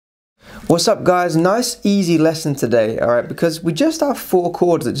What's up guys, nice easy lesson today, alright, because we just have 4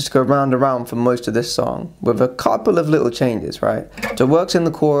 chords that just go round and round for most of this song, with a couple of little changes, right? So it works in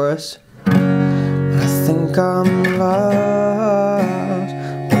the chorus. I think I'm lost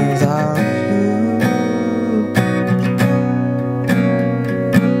without you.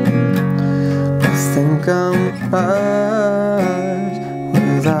 I think I'm lost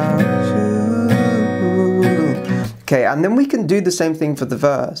without you. Okay, and then we can do the same thing for the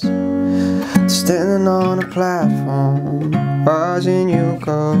verse. Standing on a platform, watching you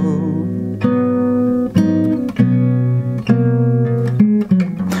go.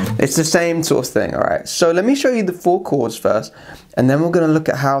 It's the same sort of thing, alright? So let me show you the 4 chords first, and then we're going to look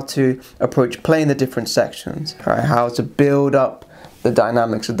at how to approach playing the different sections, alright? How to build up the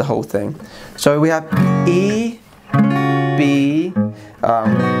dynamics of the whole thing. So we have E, B,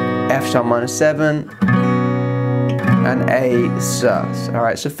 F sharp minor 7, and A sus.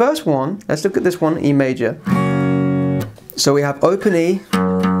 Alright, so first one, let's look at this one, E major. So we have open E.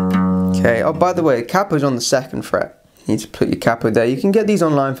 Okay, oh by the way, capo's on the 2nd fret. You need to put your capo there. You can get these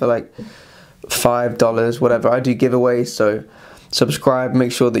online for like $5, whatever. I do giveaways, so subscribe,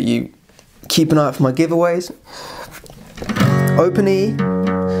 make sure that you keep an eye out for my giveaways. Open E.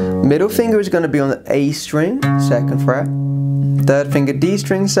 Middle finger is going to be on the A string, 2nd fret. 3rd finger D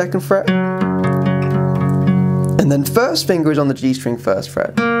string, 2nd fret. And then 1st finger is on the G string, 1st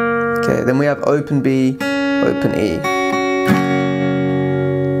fret. Okay, then we have open B, open E.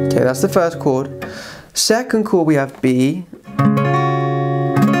 Okay, that's the 1st chord. 2nd chord we have B.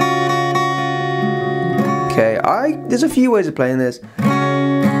 Okay, there's a few ways of playing this.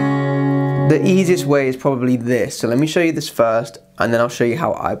 The easiest way is probably this. So let me show you this first, and then I'll show you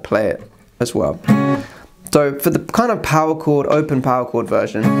how I play it as well. So for the kind of power chord, open power chord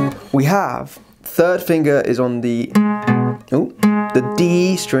version, we have 3rd finger is on the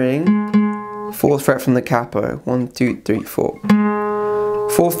D string, 4th fret from the capo. 1, 2, 3, 4.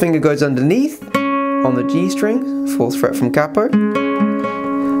 4th finger goes underneath on the G string, 4th fret from capo.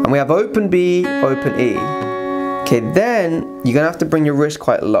 And we have open B, open E. Okay, then you're gonna have to bring your wrist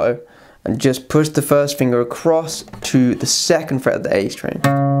quite low and just push the 1st finger across to the 2nd fret of the A string.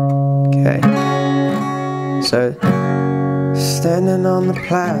 Okay. So standing on the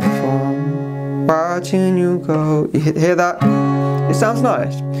platform, watching you go. You hear that? It sounds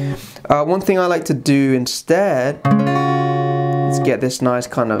nice. One thing I like to do instead is get this nice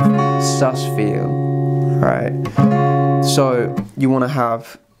kind of sus feel. Right. So you want to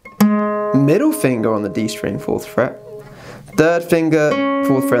have middle finger on the D string, 4th fret. 3rd finger,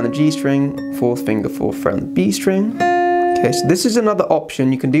 4th fret on the G string. 4th finger, 4th fret on the B string. Okay, so this is another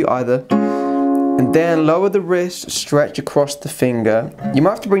option. You can do either. And then lower the wrist, stretch across the finger. You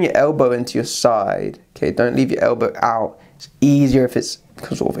might have to bring your elbow into your side. Okay, don't leave your elbow out. It's easier if it's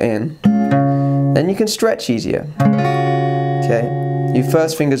sort of in. Then you can stretch easier. Okay, your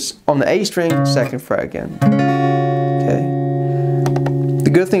 1st finger's on the A string, 2nd fret again. Okay. The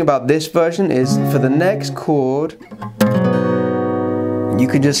good thing about this version is for the next chord, you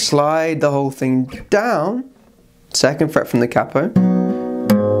can just slide the whole thing down, 2nd fret from the capo,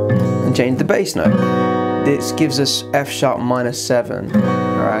 and change the bass note. This gives us F sharp minor 7.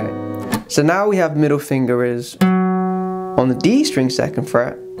 Alright. So now we have middle finger is on the D string, 2nd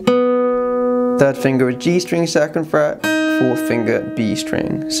fret. 3rd finger is G string, 2nd fret. 4th finger B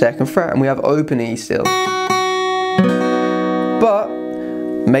string, 2nd fret. And we have open E still. But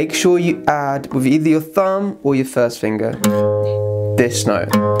make sure you add with either your thumb or your 1st finger this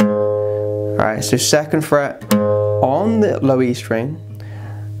note. Alright, so 2nd fret on the low E string.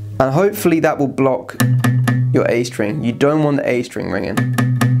 And hopefully that will block your A string. You don't want the A string ringing.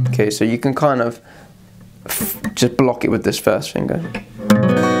 Okay, so you can kind of just block it with this 1st finger.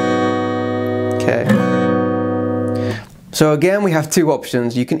 Okay. So again, we have 2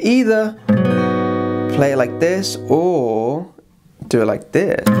 options. You can either play it like this or do it like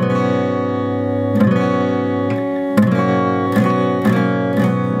this.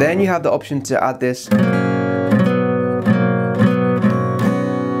 Then you have the option to add this.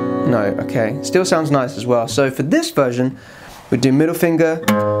 No, okay, still sounds nice as well. So for this version, we do middle finger,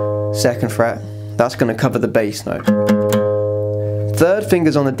 2nd fret. That's going to cover the bass note. 3rd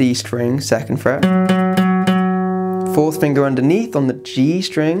finger's on the D string, 2nd fret. 4th finger underneath on the G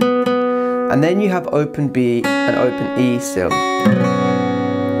string. And then you have open B and open E still.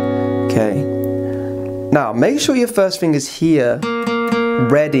 Okay. Now, make sure your 1st finger's here,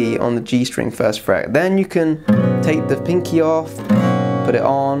 ready on the G string, 1st fret. Then you can take the pinky off, put it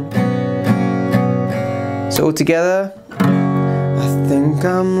on. So all together. I think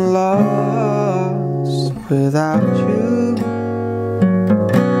I'm lost without you.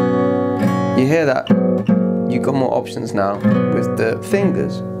 hear that you've got more options now with the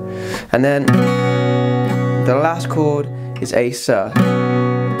fingers. And then the last chord is A sus.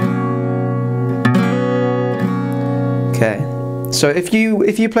 Okay, so if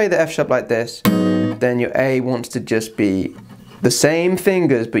you play the F sharp like this, then your A wants to just be the same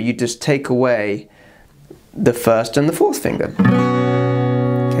fingers, but you just take away the first and the fourth finger.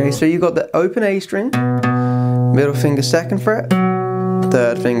 Okay, so you got the open A string, middle finger second fret,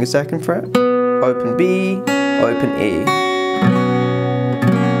 third finger second fret, open B, open E.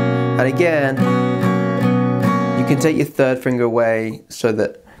 And again, you can take your third finger away so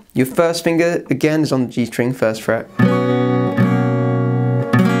that your first finger again is on the G string, first fret.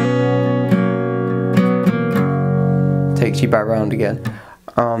 Takes you back round again.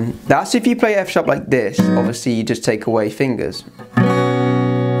 That's if you play F sharp like this. Obviously you just take away fingers.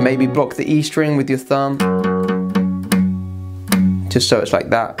 Maybe block the E string with your thumb, just so it's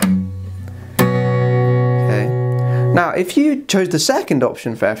like that. Okay. Now if you chose the second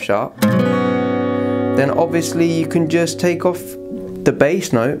option for F sharp, then obviously you can just take off the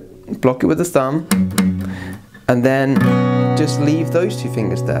bass note, block it with the thumb, and then just leave those two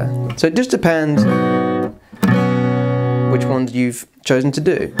fingers there. So it just depends which ones you've chosen to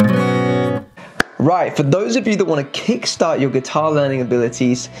do. Right, for those of you that want to kickstart your guitar learning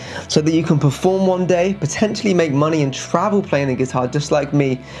abilities so that you can perform one day, potentially make money and travel playing the guitar just like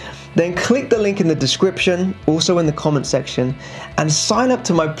me, then click the link in the description, also in the comment section, and sign up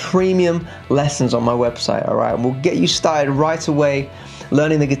to my premium lessons on my website, alright? And we'll get you started right away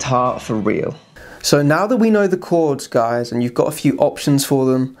learning the guitar for real. So now that we know the chords, guys, and you've got a few options for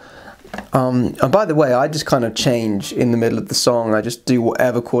them, and by the way, I just kind of change in the middle of the song. I just do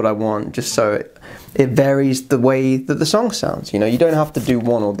whatever chord I want, just so it varies the way that the song sounds. You know, you don't have to do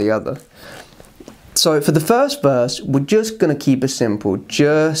one or the other. So for the first verse, we're just going to keep it simple.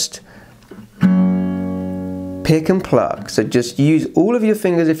 Just pick and pluck. So just use all of your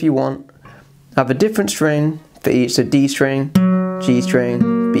fingers if you want. Have a different string for each. So D string, G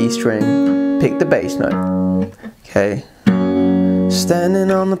string, B string. Pick the bass note. Okay.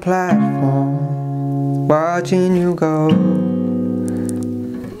 Standing on the platform, watching you go.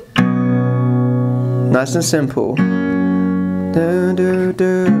 Nice and simple. Do, do,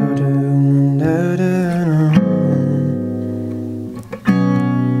 do, do, do, do.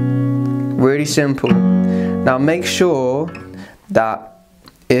 Really simple. Now make sure that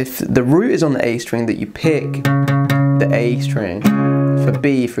if the root is on the A string, that you pick the A string. For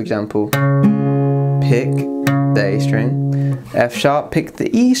B, for example, pick the A string. F sharp, pick the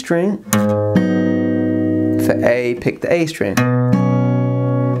E string. For A, pick the A string.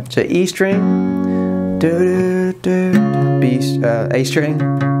 So E string, do do do, B, A string,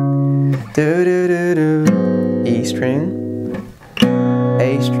 do do do do, E string,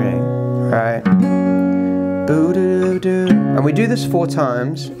 A string, right? Boo do do, and we do this 4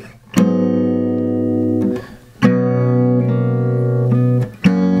 times.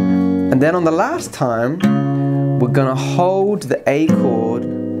 And then on the last time, we're gonna hold the A chord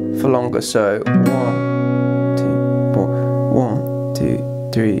for longer. So 1,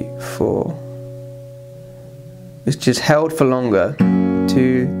 2, 3, 4. It's just held for longer.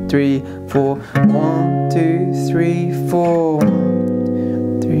 2, 3, 4. 1, 2, 3, 4.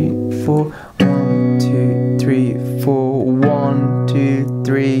 3, 4. 1, 2, 3, 4. 1, 2,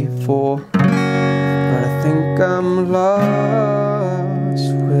 3, 4. But I think I'm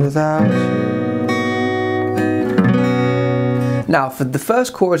lost without you. Now for the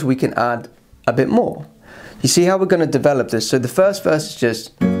first chorus we can add a bit more. You see how we're going to develop this? So the first verse is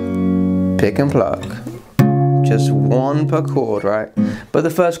just pick and pluck. Just one per chord, right? But the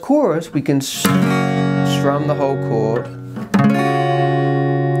first chorus we can strum the whole chord.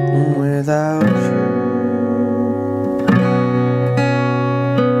 Without you.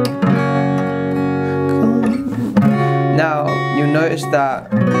 Now you'll notice that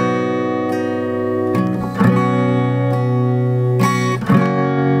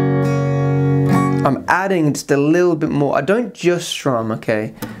I'm adding just a little bit more. I don't just strum,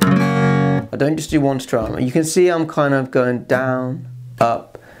 okay? I don't just do one strum. You can see I'm kind of going down,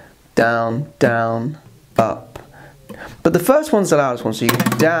 up, down, down, up. But the first one's the loudest one, so you go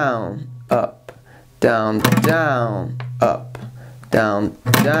down, up, down, down, up, down,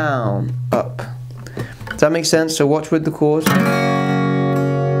 down, up. Does that make sense? So watch with the chords.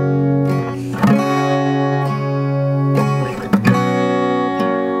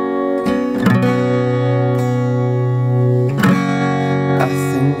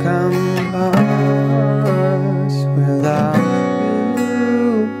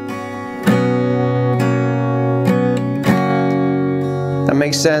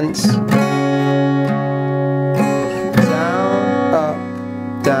 Makes sense.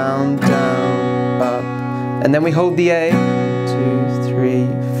 and then we hold the A. 2, 3,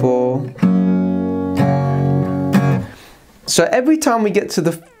 4. So every time we get to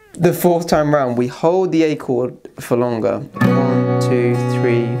the fourth time round, we hold the A chord for longer. 1, 2,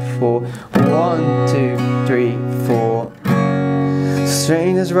 3, 4. 1, 2, 3, 4.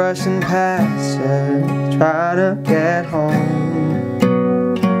 Strangers rushing past us, trying to get home.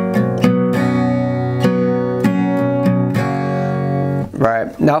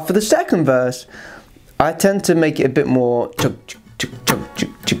 Right, now for the second verse, I tend to make it a bit more chuk chuk chuk chuk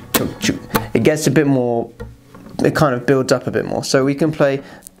chuk chuk chuk chuk. It gets a bit more, it kind of builds up a bit more. So we can play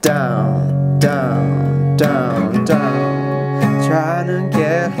down, down, down, down, trying to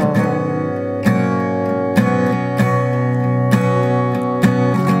get home.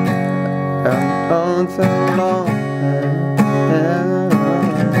 On so long.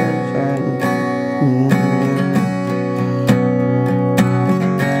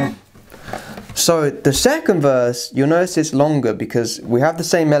 So the second verse, you'll notice it's longer because we have the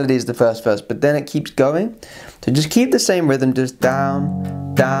same melody as the first verse, but then it keeps going. So just keep the same rhythm, just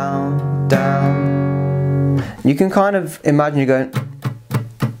down, down, down. You can kind of imagine you're going,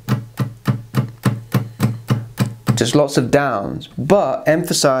 just lots of downs, but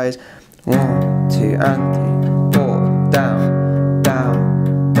emphasize 1, 2, and 3, 4, down,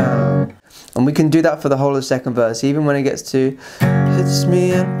 down, down. And we can do that for the whole of the second verse, even when it gets to hits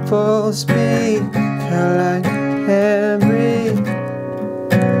me at full speed, feel like I can't breathe.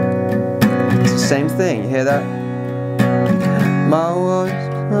 It's the same thing, you hear that? My world is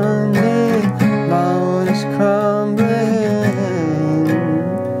crumbling, my world is crumbling.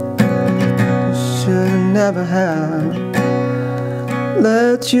 Should've never have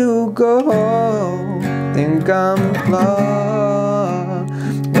let you go. Think I'm lost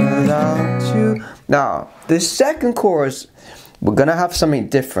without you. Now, this second chorus, we're gonna have something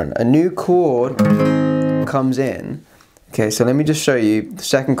different. A new chord comes in. Okay, so let me just show you the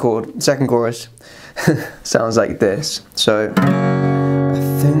second chord, second chorus. Sounds like this. So, I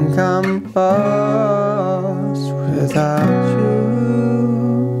think I'm lost without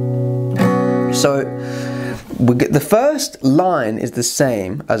you. So, we get the first line is the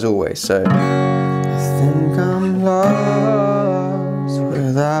same as always. So, I think I'm lost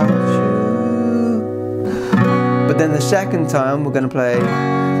without you. But then the second time we're going to play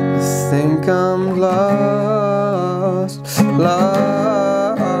I think I'm lost,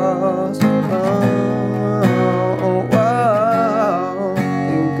 lost, oh, I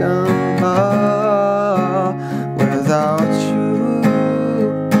think I'm lost without you.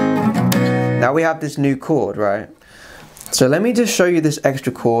 Now we have this new chord, right? So let me just show you this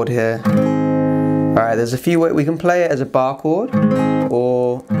extra chord here. Alright, there's a few ways we can play it as a bar chord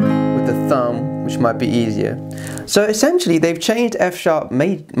or with the thumb, which might be easier. So essentially they've changed F sharp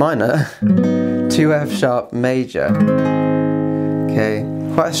minor to F sharp major. Okay,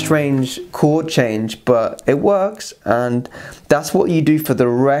 quite a strange chord change, but it works, and that's what you do for the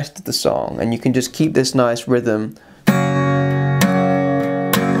rest of the song, and you can just keep this nice rhythm.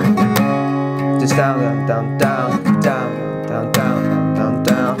 Just down, down, down, down, down, down, down,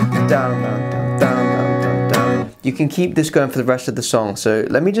 down, down, down, down, down. You can keep this going for the rest of the song. So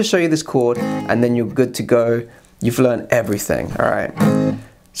let me just show you this chord, and then you're good to go. You've learned everything, all right?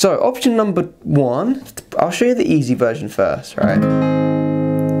 So option number 1, I'll show you the easy version first, right?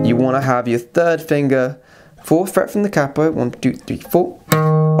 You want to have your third finger, 4th fret from the capo, 1, 2, 3, 4,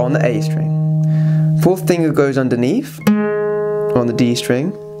 on the A string. 4th finger goes underneath on the D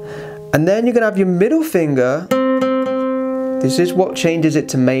string. And then you're going to have your middle finger. This is what changes it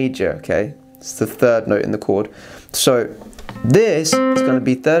to major, okay? It's the 3rd note in the chord. So this is going to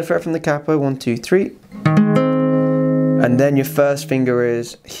be 3rd fret from the capo, 1, 2, 3. And then your first finger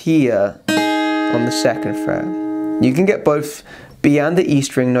is here on the 2nd fret. You can get both B and the E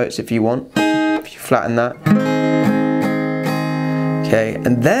string notes if you want, if you flatten that. Okay,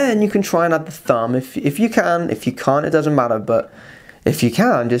 and then you can try and add the thumb if you can. If you can't, it doesn't matter, but if you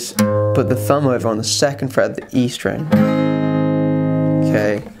can, just put the thumb over on the 2nd fret of the E string.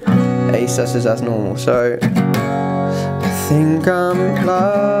 Okay, A sus as normal. So, I think I'm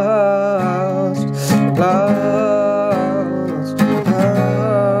lost, lost.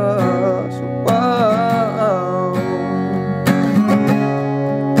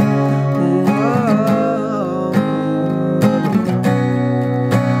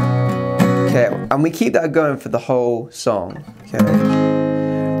 And we keep that going for the whole song, okay?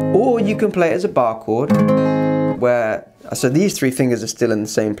 Or you can play it as a bar chord, where, so these 3 fingers are still in the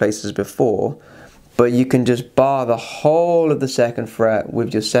same place as before, but you can just bar the whole of the 2nd fret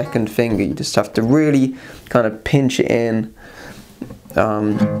with your 2nd finger. You just have to really kind of pinch it in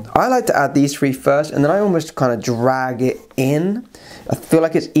I like to add these three first, and then I almost kind of drag it in. I feel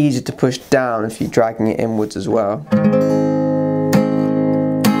like it's easier to push down if you're dragging it inwards as well.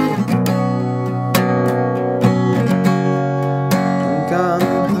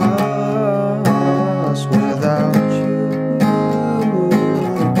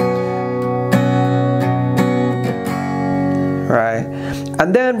 Right,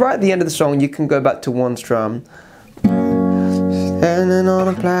 and then right at the end of the song you can go back to one strum. Standing on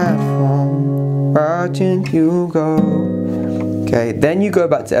a platform, watching you go. Okay, then you go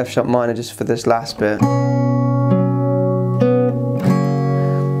back to F sharp minor just for this last bit.